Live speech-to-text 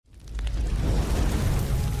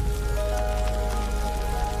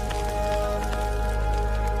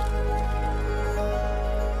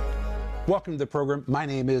Welcome to the program. My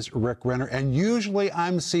name is Rick Renner, and usually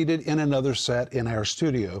I'm seated in another set in our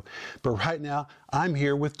studio. But right now, I'm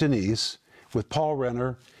here with Denise, with Paul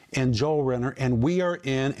Renner, and Joel Renner, and we are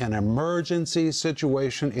in an emergency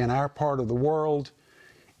situation in our part of the world,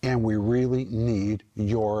 and we really need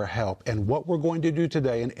your help. And what we're going to do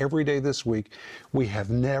today and every day this week, we have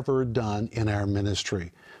never done in our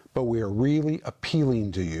ministry. But we are really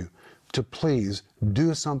appealing to you to please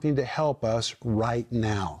do something to help us right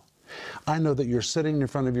now. I know that you're sitting in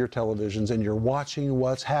front of your televisions and you're watching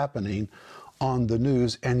what's happening on the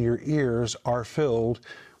news, and your ears are filled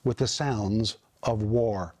with the sounds of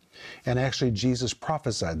war. And actually, Jesus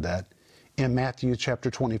prophesied that in Matthew chapter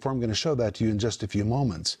 24. I'm going to show that to you in just a few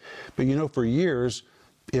moments. But you know, for years,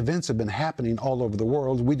 events have been happening all over the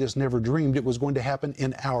world. We just never dreamed it was going to happen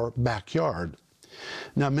in our backyard.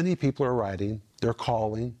 Now, many people are writing, they're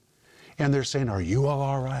calling, and they're saying, "Are you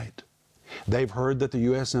all right?" They've heard that the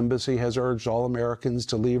U.S. Embassy has urged all Americans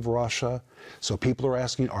to leave Russia. So people are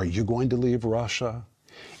asking, are you going to leave Russia?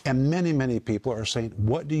 And many, many people are saying,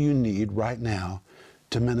 what do you need right now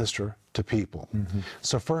to minister to people?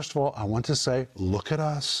 So first of all, I want to say, look at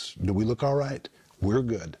us. Do we look all right? We're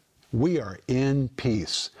good. We are in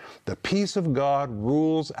peace. The peace of God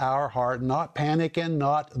rules our heart, not panic and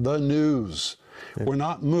not the news. We're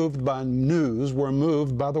not moved by news. We're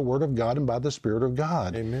moved by the Word of God and by the Spirit of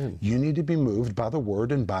God. Amen. You need to be moved by the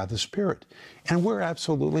Word and by the Spirit. And we're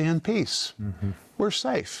absolutely in peace. We're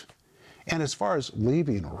safe. And as far as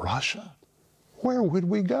leaving Russia, where would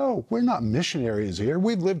we go? We're not missionaries here.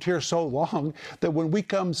 We've lived here so long that when we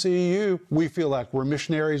come see you, we feel like we're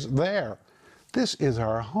missionaries there. This is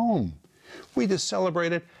our home. We just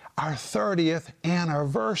celebrated our 30th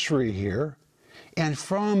anniversary here. And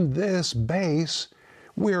from this base,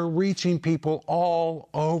 we're reaching people all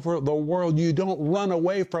over the world. You don't run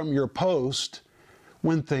away from your post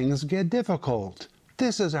when things get difficult.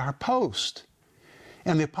 This is our post.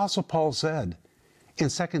 And the Apostle Paul said in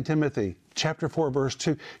 2 Timothy chapter 4, verse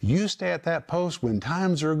 2, you stay at that post when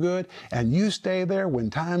times are good, and you stay there when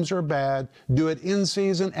times are bad. Do it in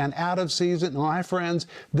season and out of season. My friends,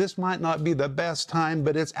 this might not be the best time,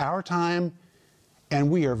 but it's our time. And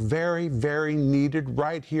we are very, very needed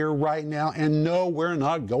right here, right now. And no, we're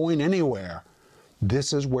not going anywhere.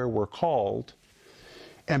 This is where we're called.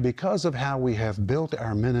 And because of how we have built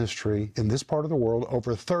our ministry in this part of the world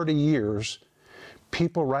over 30 years,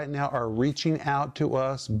 people right now are reaching out to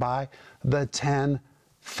us by the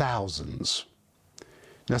 10,000s.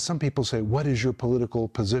 Now, some people say, what is your political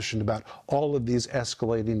position about all of these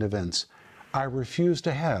escalating events? I refuse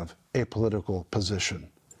to have a political position.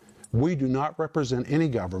 We do not represent any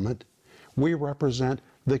government. We represent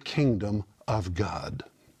the kingdom of God.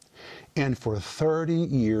 And for 30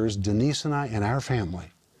 years, Denise and I and our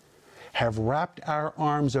family have wrapped our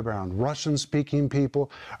arms around Russian-speaking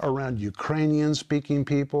people, around Ukrainian-speaking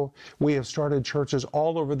people. We have started churches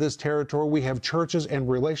all over this territory. We have churches and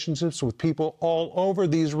relationships with people all over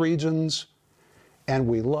these regions, and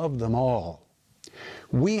we love them all.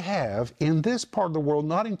 We have, in this part of the world,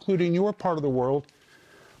 not including your part of the world,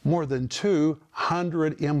 more than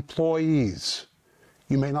 200 employees.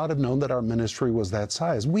 You may not have known that our ministry was that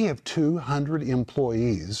size. We have 200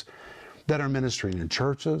 employees that are ministering in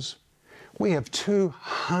churches. We have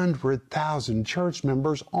 200,000 church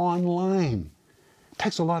members online. It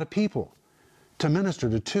takes a lot of people to minister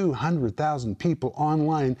to 200,000 people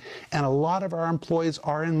online, and a lot of our employees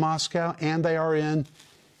are in Moscow, and they are in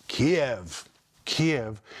Kiev,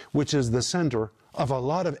 which is the center of a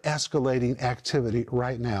lot of escalating activity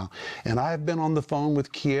right now. And I've been on the phone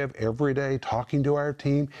with Kiev every day talking to our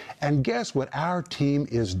team, and guess what our team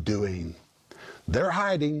is doing? They're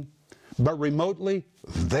hiding, but remotely,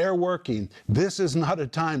 they're working. This is not a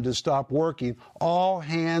time to stop working. All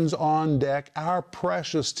hands on deck. Our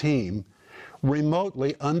precious team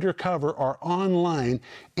remotely, undercover, or online,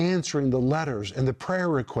 answering the letters and the prayer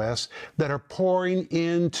requests that are pouring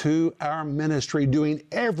into our ministry, doing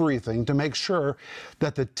everything to make sure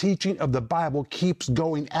that the teaching of the Bible keeps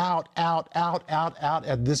going out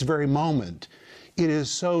at this very moment. It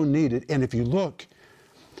is so needed. And if you look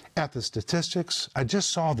at the statistics, I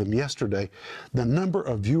just saw them yesterday, the number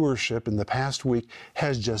of viewership in the past week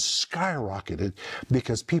has just skyrocketed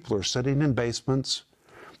because people are sitting in basements,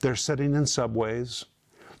 they're sitting in subways,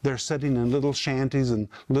 they're sitting in little shanties and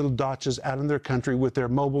little dachas out in their country with their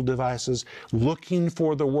mobile devices looking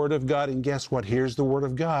for the Word of God. And guess what? Here's the Word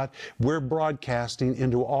of God. We're broadcasting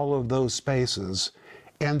into all of those spaces,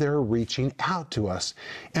 and they're reaching out to us.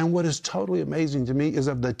 And what is totally amazing to me is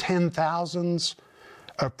of the 10,000s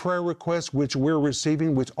of prayer requests which we're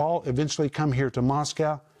receiving, which all eventually come here to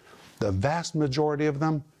Moscow, the vast majority of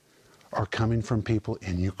them are coming from people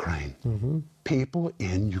in Ukraine. People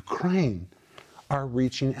in Ukraine are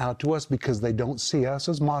reaching out to us because they don't see us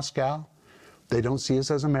as Moscow. They don't see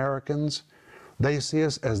us as Americans. They see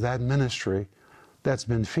us as that ministry that's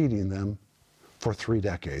been feeding them for 3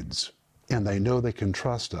 decades. And they know they can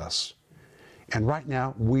trust us. And right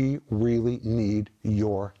now, we really need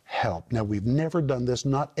your help. Now, we've never done this,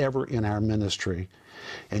 not ever in our ministry.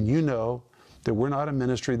 And you know that we're not a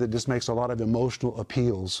ministry that just makes a lot of emotional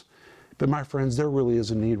appeals. But my friends, there really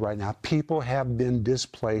is a need right now. People have been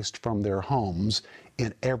displaced from their homes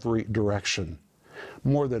in every direction.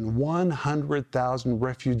 More than 100,000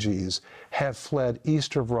 refugees have fled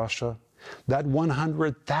east of Russia. That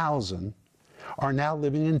 100,000 are now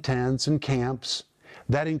living in tents and camps.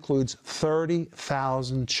 That includes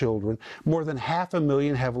 30,000 children. More than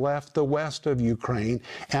 500,000 have left the west of Ukraine,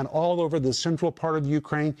 and all over the central part of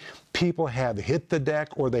Ukraine, people have hit the deck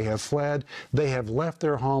or they have fled. They have left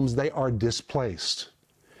their homes. They are displaced.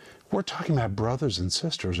 We're talking about brothers and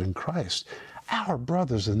sisters in Christ, our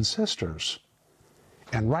brothers and sisters.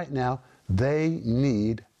 And right now, they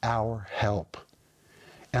need our help.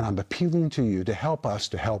 And I'm appealing to you to help us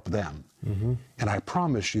to help them. And I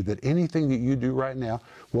promise you that anything that you do right now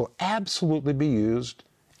will absolutely be used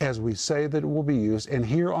as we say that it will be used. And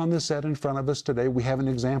here on the set in front of us today, we have an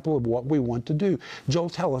example of what we want to do. Joel,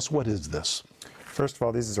 tell us, what is this? First of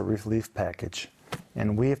all, this is a relief package.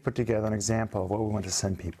 And we have put together an example of what we want to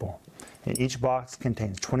send people. And each box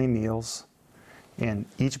contains 20 meals. And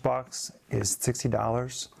each box is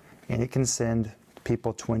 $60. And it can send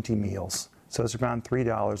people 20 meals. So it's around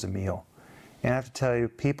 $3 a meal. And I have to tell you,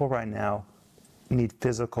 people right now need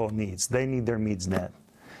physical needs. They need their needs met.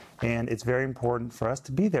 And it's very important for us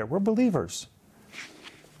to be there. We're believers.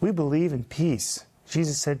 We believe in peace.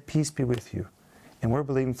 Jesus said, peace be with you. And we're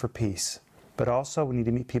believing for peace. But also, we need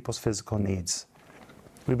to meet people's physical needs.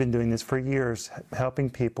 We've been doing this for years,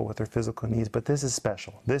 helping people with their physical needs, but this is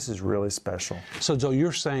special. This is really special. So, Joe,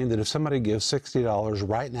 you're saying that if somebody gives $60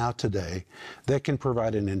 right now today, they can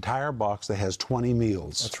provide an entire box that has 20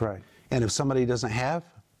 meals. That's right. And if somebody doesn't have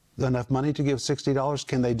enough money to give $60,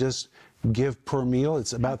 can they just give per meal?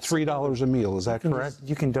 It's about $3 a meal, is that correct?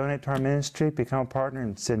 You can donate to our ministry, become a partner,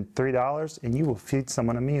 and send $3, and you will feed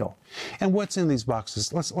someone a meal. And what's in these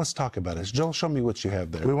boxes? Let's talk about it. Joel, show me what you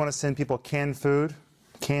have there. We want to send people canned food.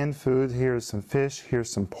 Canned food, here's some fish,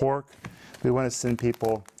 here's some pork. We want to send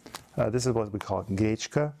people, this is what we call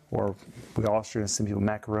gechka, or we're also going to send people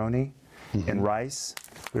macaroni and rice.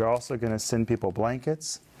 We're also going to send people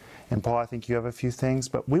blankets. And Paul, I think you have a few things,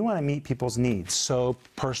 but we want to meet people's needs. Soap,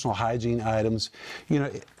 personal hygiene items. You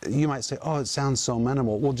know, you might say, oh, it sounds so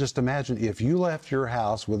minimal. Well, just imagine if you left your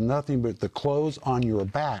house with nothing but the clothes on your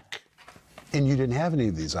back and you didn't have any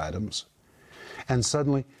of these items, and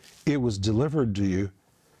suddenly it was delivered to you,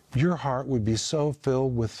 your heart would be so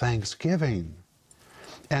filled with thanksgiving.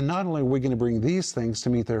 And not only are we going to bring these things to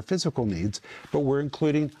meet their physical needs, but we're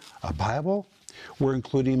including a Bible, we're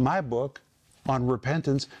including my book on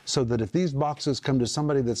repentance, so that if these boxes come to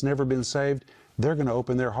somebody that's never been saved, they're going to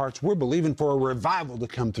open their hearts. We're believing for a revival to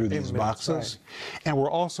come through these boxes. Right. And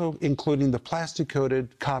we're also including the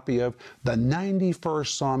plastic-coated copy of the 91st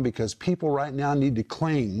Psalm, because people right now need to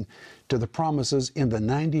cling to the promises in the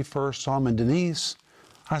 91st Psalm. And Denise,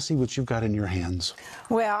 I see what you've got in your hands.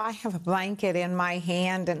 Well, I have a blanket in my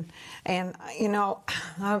hand, and you know,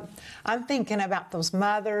 I'm thinking about those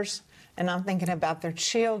mothers, and I'm thinking about their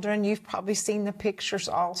children. You've probably seen the pictures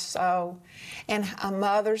also. And a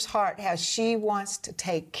mother's heart, how she wants to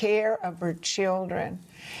take care of her children.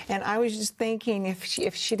 And I was just thinking, if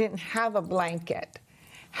she didn't have a blanket,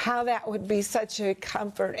 how that would be such a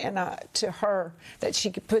comfort to her, that she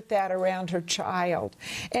could put that around her child.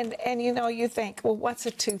 And you know, you think, well, what's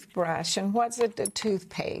a toothbrush and what's a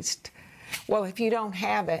toothpaste? Well, if you don't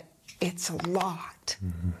have it, it's a lot.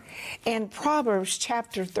 And Proverbs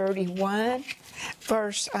chapter 31,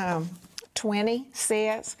 verse 20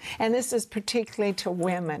 says, and this is particularly to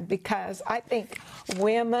women, because I think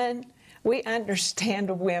women, we understand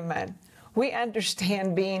women. We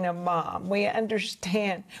understand being a mom. We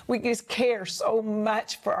understand, we just care so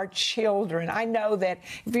much for our children. I know that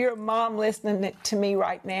if you're a mom listening to me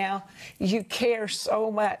right now, you care so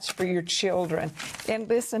much for your children. And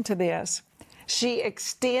listen to this. She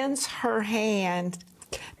extends her hand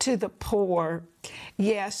to the poor.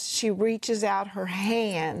 Yes, she reaches out her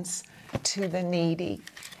hands to the needy.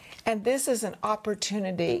 And this is an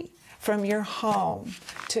opportunity from your home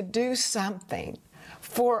to do something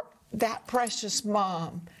for that precious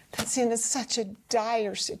mom that's in such a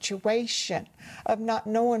dire situation of not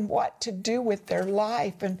knowing what to do with their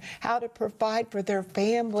life and how to provide for their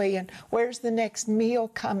family and where's the next meal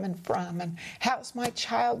coming from and how's my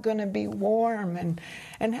child going to be warm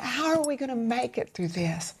and how are we going to make it through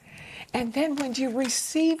this? And then when you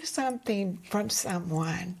receive something from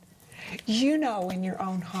someone, you know in your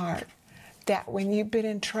own heart that when you've been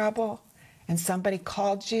in trouble and somebody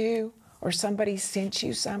called you or somebody sent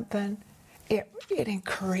you something, it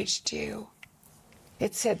encouraged you.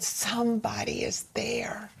 It said somebody is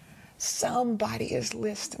there. Somebody is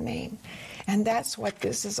listening. And that's what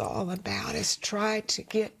this is all about, is try to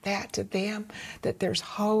get that to them, that there's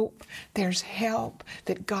hope, there's help,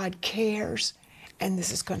 that God cares, and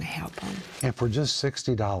this is going to help them. And for just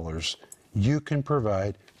 $60, you can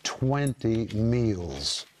provide 20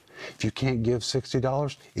 meals. If you can't give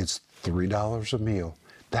 $60, it's $3 a meal.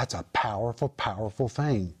 That's a powerful, powerful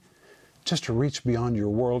thing. Just to reach beyond your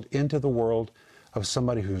world into the world of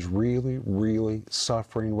somebody who's really, really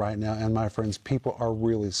suffering right now. And my friends, people are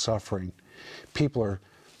really suffering. People are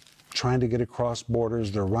trying to get across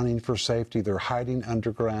borders. They're running for safety. They're hiding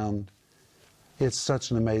underground. It's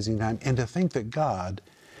such an amazing time. And to think that God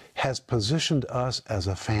has positioned us as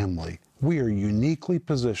a family. We are uniquely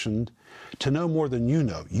positioned to know more than you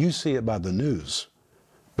know. You see it by the news.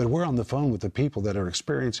 But we're on the phone with the people that are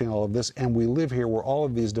experiencing all of this, and we live here where all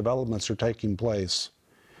of these developments are taking place.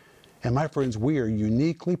 And my friends, we are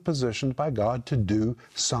uniquely positioned by God to do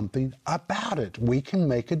something about it. We can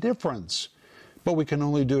make a difference. But we can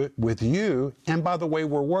only do it with you. And by the way,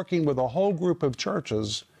 we're working with a whole group of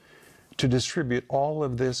churches to distribute all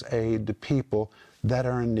of this aid to people that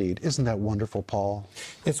are in need. Isn't that wonderful, Paul?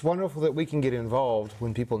 It's wonderful that we can get involved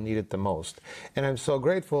when people need it the most. And I'm so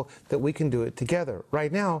grateful that we can do it together.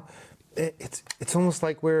 Right now, it's almost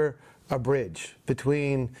like we're a bridge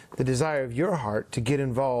between the desire of your heart to get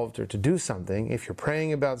involved or to do something. If you're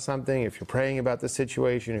praying about something, if you're praying about the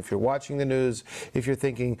situation, if you're watching the news, if you're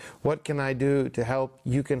thinking, what can I do to help?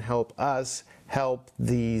 You can help us help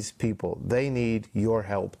these people. They need your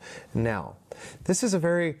help now. This is a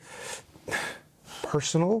very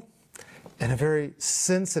personal and a very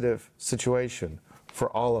sensitive situation for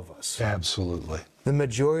all of us. Absolutely. The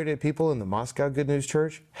majority of people in the Moscow Good News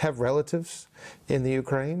Church have relatives in the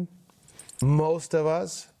Ukraine. Most of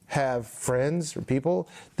us have friends or people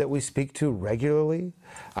that we speak to regularly.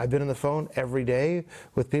 I've been on the phone every day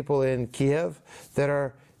with people in Kiev that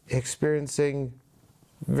are experiencing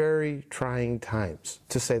very trying times,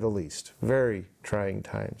 to say the least. Very trying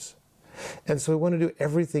times. And so we want to do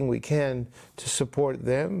everything we can to support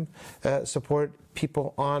them, support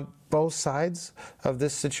people on both sides of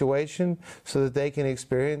this situation so that they can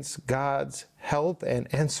experience God's help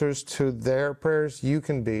and answers to their prayers. You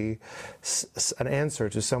can be an answer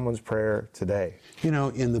to someone's prayer today. You know,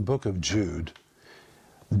 in the book of Jude,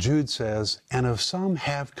 Jude says, and of some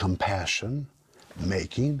have compassion,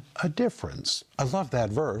 making a difference. I love that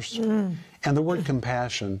verse. And the word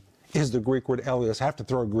compassion is the Greek word eleos. I have to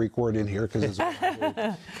throw a Greek word in here because it's a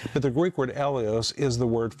word. But the Greek word eleos is the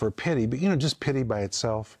word for pity. But you know, just pity by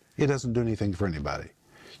itself, it doesn't do anything for anybody.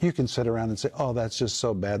 You can sit around and say, oh, that's just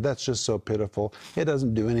so bad. That's just so pitiful. It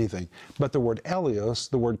doesn't do anything. But the word eleos,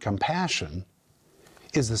 the word compassion,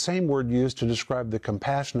 is the same word used to describe the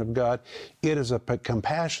compassion of God. It is a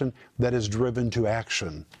compassion that is driven to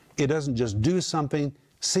action. It doesn't just do something,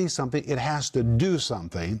 see something. It has to do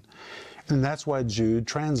something. And that's why Jude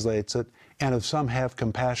translates it, and if some have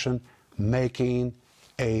compassion, making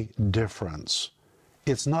a difference.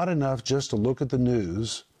 It's not enough just to look at the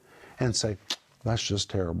news and say, that's just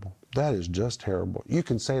terrible. That is just terrible. You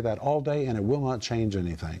can say that all day and it will not change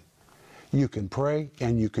anything. You can pray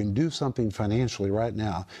and you can do something financially right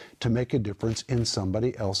now to make a difference in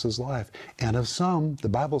somebody else's life. And if some, the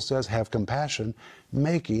Bible says, have compassion,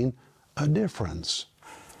 making a difference.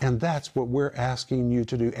 And that's what we're asking you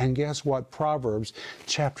to do. And guess what? Proverbs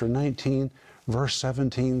chapter 19, verse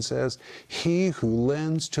 17 says, he who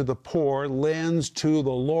lends to the poor lends to the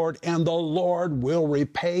Lord, and the Lord will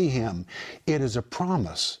repay him. It is a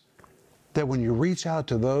promise that when you reach out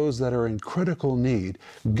to those that are in critical need,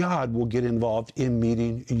 God will get involved in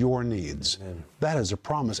meeting your needs. Amen. That is a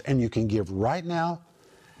promise. And you can give right now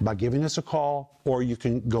by giving us a call, or you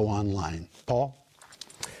can go online. Paul?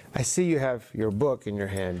 I see you have your book in your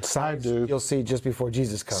hand. Signs I do. You'll see just before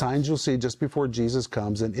Jesus comes. Signs you'll see just before Jesus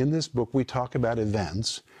comes. And in this book, we talk about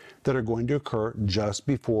events that are going to occur just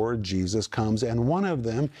before Jesus comes. And one of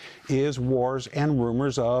them is wars and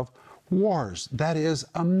rumors of Wars. That is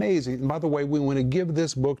amazing. And by the way, we want to give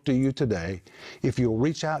this book to you today. If you'll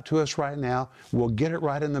reach out to us right now, we'll get it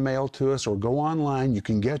right in the mail to us, or go online. You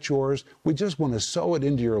can get yours. We just want to sow it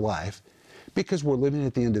into your life because we're living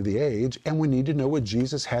at the end of the age, and we need to know what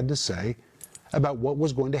Jesus had to say about what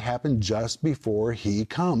was going to happen just before he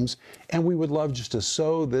comes. And we would love just to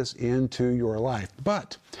sow this into your life.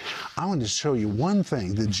 But I want to show you one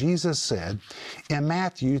thing that Jesus said in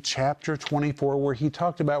Matthew chapter 24, where he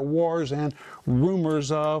talked about wars and rumors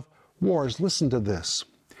of wars. Listen to this.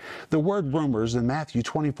 The word rumors in Matthew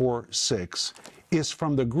 24:6 is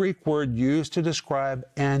from the Greek word used to describe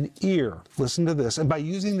an ear. Listen to this. And by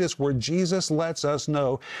using this word, Jesus lets us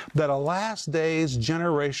know that a last days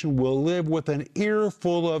generation will live with an ear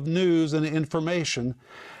full of news and information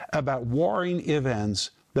about warring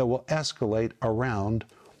events that will escalate around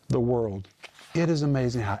the world. It is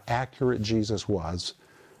amazing how accurate Jesus was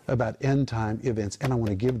about end-time events, and I want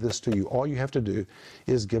to give this to you. All you have to do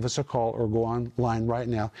is give us a call or go online right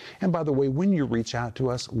now. And by the way, when you reach out to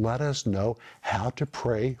us, let us know how to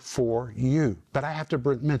pray for you. But I have to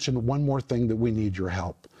mention one more thing that we need your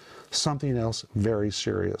help. Something else very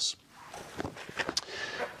serious.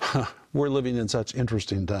 We're living in such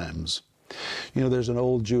interesting times. You know, there's an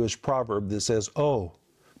old Jewish proverb that says, "Oh,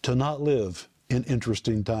 to not live in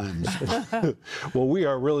interesting times." Well, we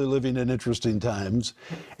are really living in interesting times,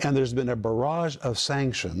 and there's been a barrage of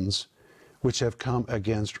sanctions which have come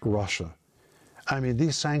against Russia. I mean,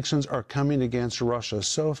 these sanctions are coming against Russia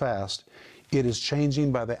so fast, it is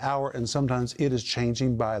changing by the hour, and sometimes it is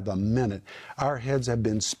changing by the minute. Our heads have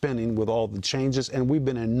been spinning with all the changes, and we've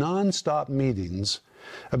been in nonstop meetings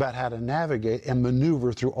about how to navigate and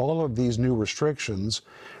maneuver through all of these new restrictions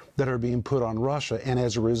that are being put on Russia. And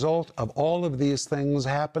as a result of all of these things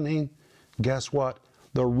happening, guess what?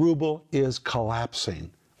 The ruble is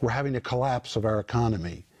collapsing. We're having a collapse of our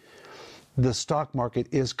economy. The stock market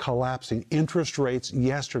is collapsing. Interest rates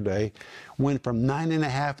yesterday went from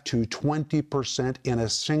 9.5% to 20% in a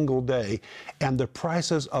single day. And the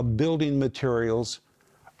prices of building materials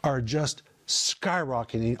are just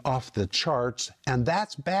skyrocketing off the charts. And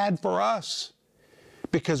that's bad for us,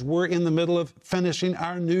 because we're in the middle of finishing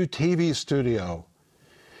our new TV studio.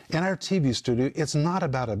 In our TV studio, it's not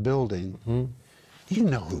about a building. You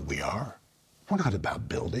know who we are. We're not about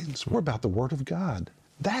buildings. We're about the Word of God.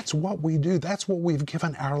 That's what we do. That's what we've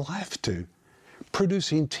given our life to.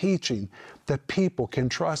 Producing teaching that people can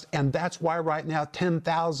trust. And that's why right now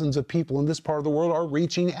 10,000s of people in this part of the world are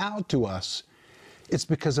reaching out to us. It's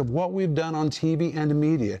because of what we've done on TV and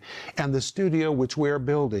media. And the studio which we're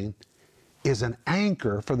building is an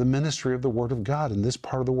anchor for the ministry of the Word of God in this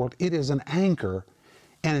part of the world. It is an anchor,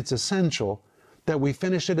 and it's essential that we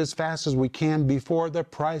finish it as fast as we can before the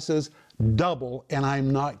prices double, and I'm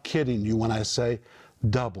not kidding you when I say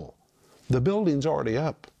double. The building's already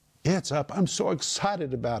up. It's up. I'm so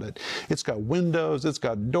excited about it. It's got windows, it's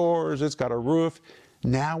got doors, it's got a roof.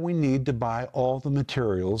 Now we need to buy all the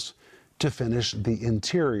materials to finish the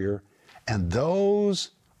interior, and those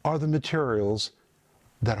are the materials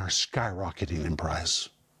that are skyrocketing in price.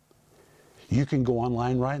 You can go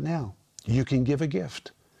online right now. You can give a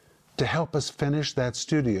gift to help us finish that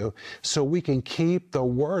studio so we can keep the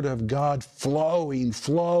Word of God flowing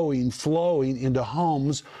into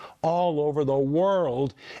homes all over the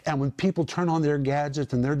world. And when people turn on their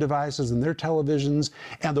gadgets and their devices and their televisions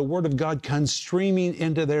and the Word of God comes streaming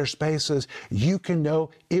into their spaces, you can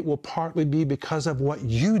know it will partly be because of what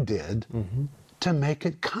you did to make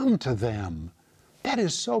it come to them. That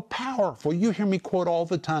is so powerful. You hear me quote all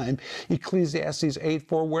the time Ecclesiastes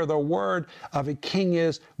 8:4, where the word of a king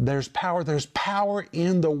is, there's power. There's power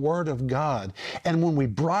in the Word of God. And when we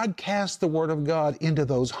broadcast the Word of God into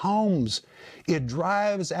those homes, it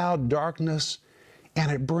drives out darkness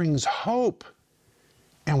and it brings hope.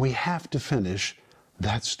 And we have to finish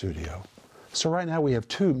that studio. So right now we have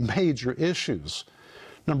two major issues.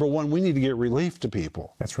 Number one, we need to get relief to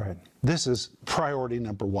people. That's right. This is priority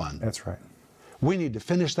number one. That's right. We need to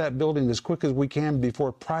finish that building as quick as we can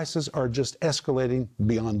before prices are just escalating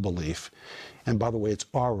beyond belief. And by the way, it's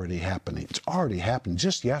already happening. It's already happened.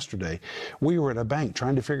 Just yesterday, we were at a bank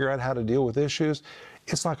trying to figure out how to deal with issues.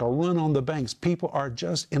 It's like a run on the banks. People are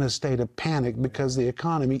just in a state of panic because the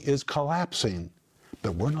economy is collapsing.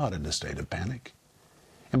 But we're not in a state of panic.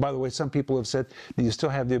 And by the way, some people have said, do you still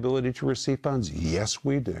have the ability to receive funds? Yes,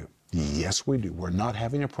 we do. Yes, we do. We're not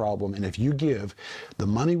having a problem. And if you give, the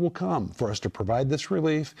money will come for us to provide this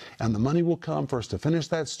relief, and the money will come for us to finish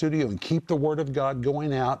that studio and keep the Word of God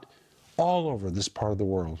going out all over this part of the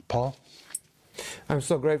world. Paul? I'm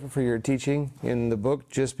so grateful for your teaching in the book,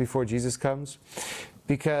 Just Before Jesus Comes,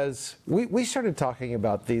 because we started talking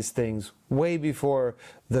about these things way before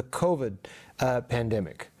the COVID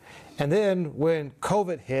pandemic. And then when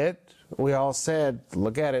COVID hit, we all said,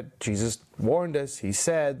 look at it, Jesus warned us. He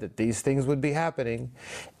said that these things would be happening.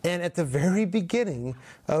 And at the very beginning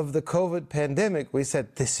of the COVID pandemic, we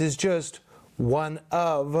said, this is just one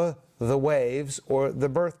of the waves or the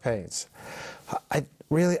birth pains. I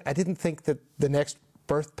didn't think that the next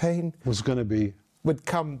birth pain would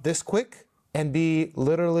come this quick and be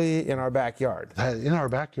literally in our backyard. In our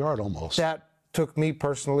backyard almost. That took me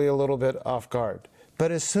personally a little bit off guard.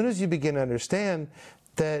 But as soon as you begin to understand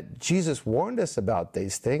that Jesus warned us about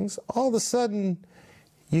these things, all of a sudden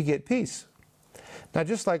you get peace. Now,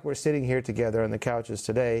 just like we're sitting here together on the couches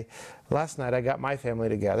today, last night I got my family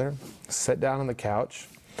together, sat down on the couch,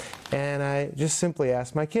 and I just simply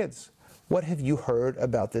asked my kids, what have you heard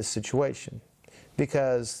about this situation?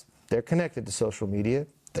 Because they're connected to social media,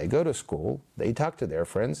 they go to school, they talk to their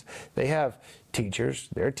friends, they have teachers,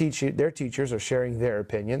 their teachers are sharing their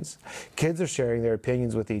opinions, kids are sharing their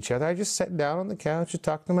opinions with each other. I just sat down on the couch and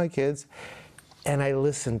talked to my kids, and I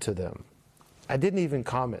listened to them. I didn't even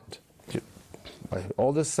comment. My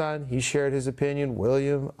oldest son, he shared his opinion.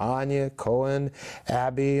 William, Anya, Cohen,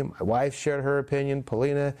 Abby, my wife shared her opinion.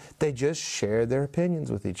 Paulina, they just shared their opinions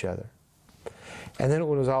with each other. And then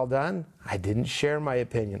when it was all done, I didn't share my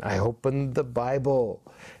opinion. I opened the Bible,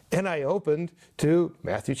 and I opened to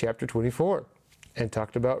Matthew chapter 24 and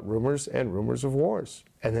talked about rumors and rumors of wars.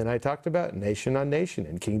 And then I talked about nation on nation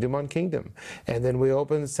and kingdom on kingdom. And then we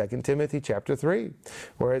opened 2 Timothy chapter 3,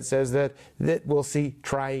 where it says that we'll see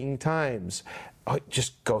trying times.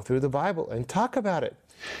 Just go through the Bible and talk about it.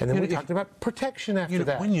 And then we talked about protection after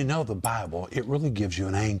that. When you know the Bible, it really gives you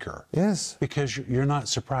an anchor. Yes. Because you're not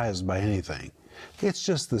surprised by anything. It's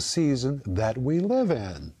just the season that we live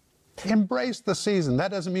in. Embrace the season. That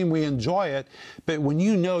doesn't mean we enjoy it, but when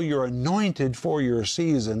you know you're anointed for your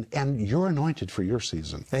season, and you're anointed for your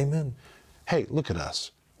season. Amen. Hey, look at us.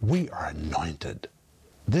 We are anointed.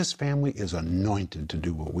 This family is anointed to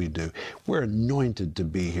do what we do. We're anointed to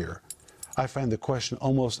be here. I find the question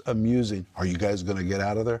almost amusing. Are you guys going to get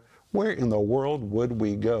out of there? Where in the world would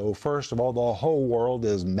we go? First of all, the whole world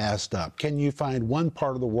is messed up. Can you find one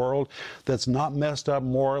part of the world that's not messed up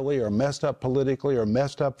morally or messed up politically or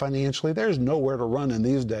messed up financially? There's nowhere to run in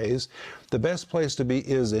these days. The best place to be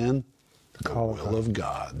is in the will of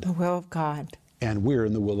God. The will of God. And we're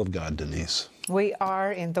in the will of God, Denise. We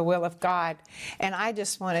are in the will of God. And I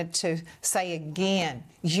just wanted to say again,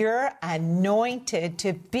 you're anointed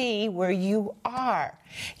to be where you are.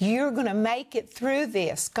 You're going to make it through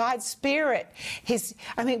this. God's Spirit,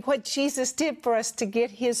 what Jesus did for us to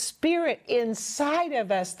get His Spirit inside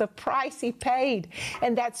of us, the price He paid.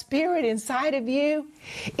 And that Spirit inside of you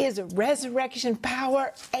is a resurrection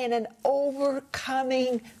power and an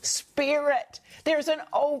overcoming spirit. There's an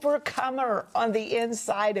overcomer on the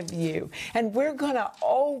inside of you. And we're going to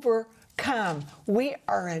overcome. We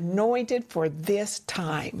are anointed for this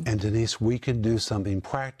time. And Denise, we can do something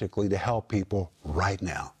practically to help people right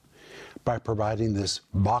now by providing this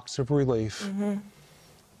box of relief. Mm-hmm.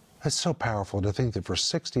 It's so powerful to think that for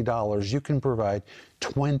 $60, you can provide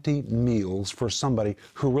 20 meals for somebody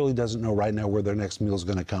who really doesn't know right now where their next meal is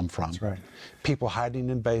going to come from. That's right. People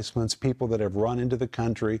hiding in basements, people that have run into the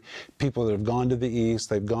country, people that have gone to the east,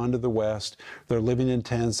 they've gone to the west, they're living in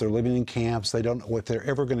tents, they're living in camps, they don't know if they're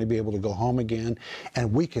ever going to be able to go home again.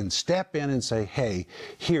 And we can step in and say, hey,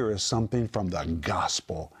 here is something from the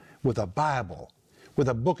gospel, with a Bible, with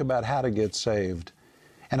a book about how to get saved,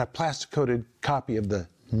 and a plastic-coated copy of the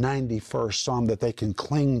 91st Psalm that they can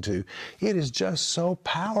cling to. It is just so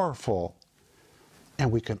powerful. And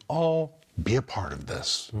we can all be a part of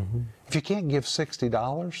this. Mm-hmm. If you can't give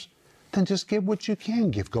 $60, then just give what you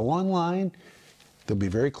can give. Go online. There'll be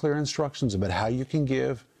very clear instructions about how you can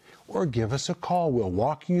give, or give us a call. We'll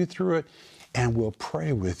walk you through it, and we'll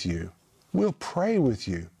pray with you. We'll pray with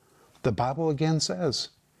you. The Bible again says,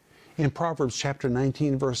 in Proverbs chapter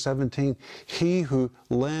 19, verse 17, he who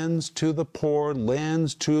lends to the poor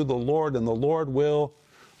lends to the Lord, and the Lord will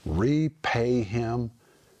repay him.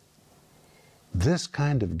 This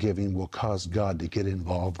kind of giving will cause God to get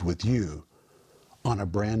involved with you on a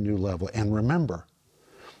brand new level. And remember,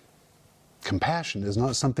 compassion is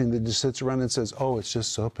not something that just sits around and says, oh, it's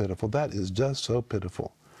just so pitiful. That is just so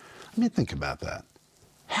pitiful. I mean, think about that.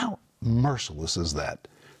 How merciless is that?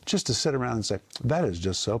 Just to sit around and say, that is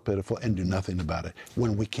just so pitiful, and do nothing about it,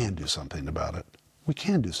 when we can do something about it. We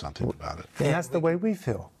can do something about it. And that's the way we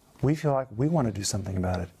feel. We feel like we want to do something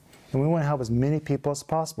about it. And we want to help as many people as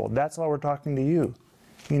possible. That's why we're talking to you.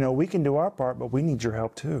 You know, we can do our part, but we need your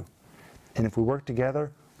help too. And if we work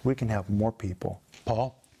together, we can help more people.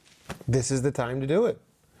 Paul? This is the time to do it.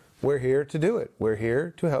 We're here to do it. We're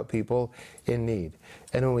here to help people in need.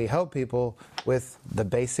 And when we help people with the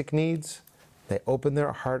basic needs, they open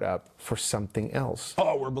their heart up for something else.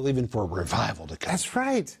 Oh, we're believing for a revival to come. That's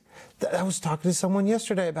right. I was talking to someone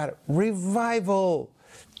yesterday about it. Revival.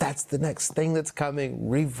 That's the next thing that's coming.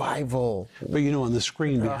 Revival. But you know, on the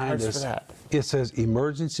screen Our behind hearts us, for that. it says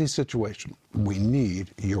emergency situation. We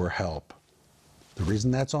need your help. The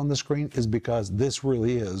reason that's on the screen is because this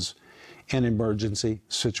really is an emergency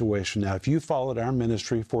situation. Now, if you followed our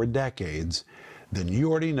ministry for decades, then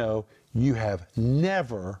you already know you have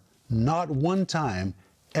never, not one time,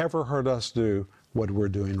 ever heard us do what we're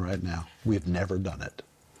doing right now. We've never done it.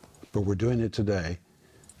 But we're doing it today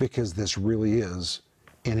because this really is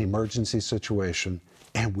an emergency situation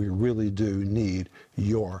and we really do need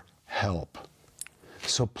your help.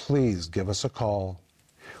 So please give us a call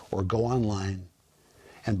or go online.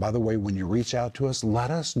 And by the way, when you reach out to us,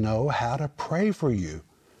 let us know how to pray for you.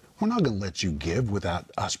 We're not going to let you give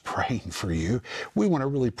without us praying for you. We want to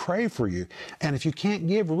really pray for you. And if you can't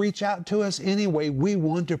give, reach out to us anyway. We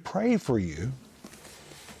want to pray for you.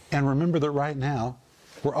 And remember that right now,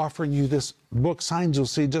 we're offering you this book, Signs You'll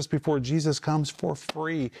See Just Before Jesus Comes, for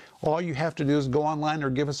free. All you have to do is go online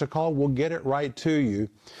or give us a call. We'll get it right to you.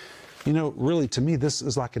 You know, really, to me, this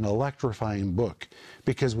is like an electrifying book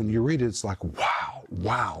because when you read it, it's like, wow,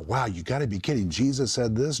 wow, wow, you got to be kidding. Jesus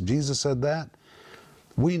said this, Jesus said that.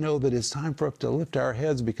 We know that it's time for us to lift our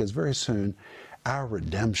heads because very soon our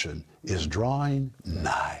redemption is drawing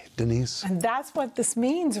nigh. Denise? And that's what this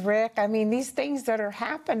means, Rick. I mean, these things that are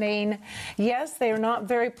happening, yes, they're not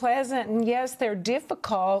very pleasant, and yes, they're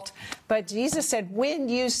difficult, but Jesus said, when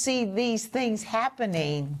you see these things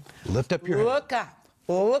happening, Lift up your head. look up.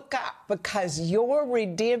 Look up, because your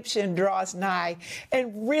redemption draws nigh.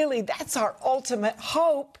 And really, that's our ultimate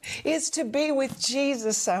hope, is to be with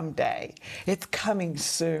Jesus someday. It's coming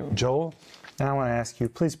soon. Joel? And I want to ask you,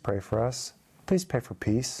 please pray for us. Please pray for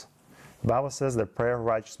peace. The Bible says that prayer of a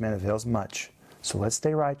righteous man avails much. So let's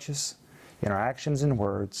stay righteous in our actions and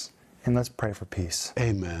words, and let's pray for peace.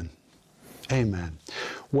 Amen. Amen.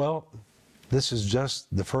 Well, this is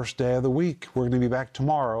just the first day of the week. We're going to be back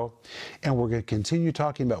tomorrow, and we're going to continue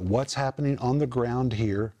talking about what's happening on the ground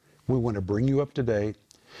here. We want to bring you up to date.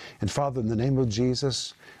 And Father, in the name of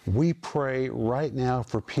Jesus, we pray right now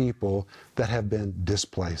for people that have been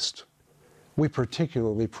displaced. We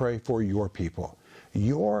particularly pray for your people,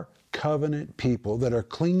 your covenant people that are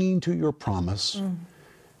clinging to your promise,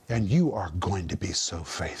 and you are going to be so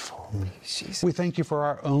faithful. Jesus. We thank you for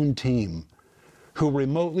our own team who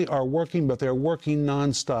remotely are working, but they're working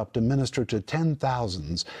nonstop to minister to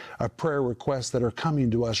 10,000s of prayer requests that are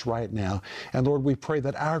coming to us right now. And Lord, we pray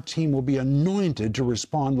that our team will be anointed to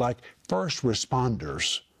respond like first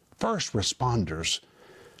responders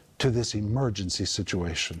to this emergency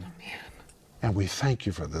situation. Amen. And we thank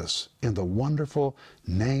you for this in the wonderful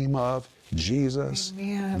name of Jesus.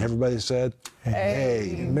 Amen. And everybody said,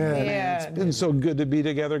 Amen. It's been so good to be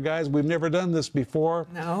together, guys. We've never done this before.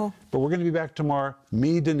 No. But we're going to be back tomorrow.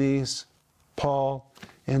 Me, Denise, Paul,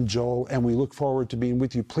 and Joel. And we look forward to being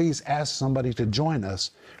with you. Please ask somebody to join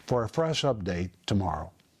us for a fresh update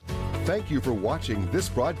tomorrow. Thank you for watching this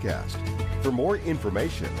broadcast. For more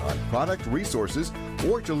information on product resources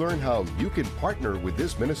or to learn how you can partner with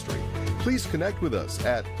this ministry, please connect with us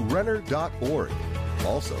at renner.org.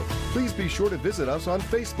 Also, please be sure to visit us on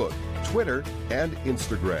Facebook, Twitter, and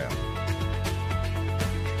Instagram.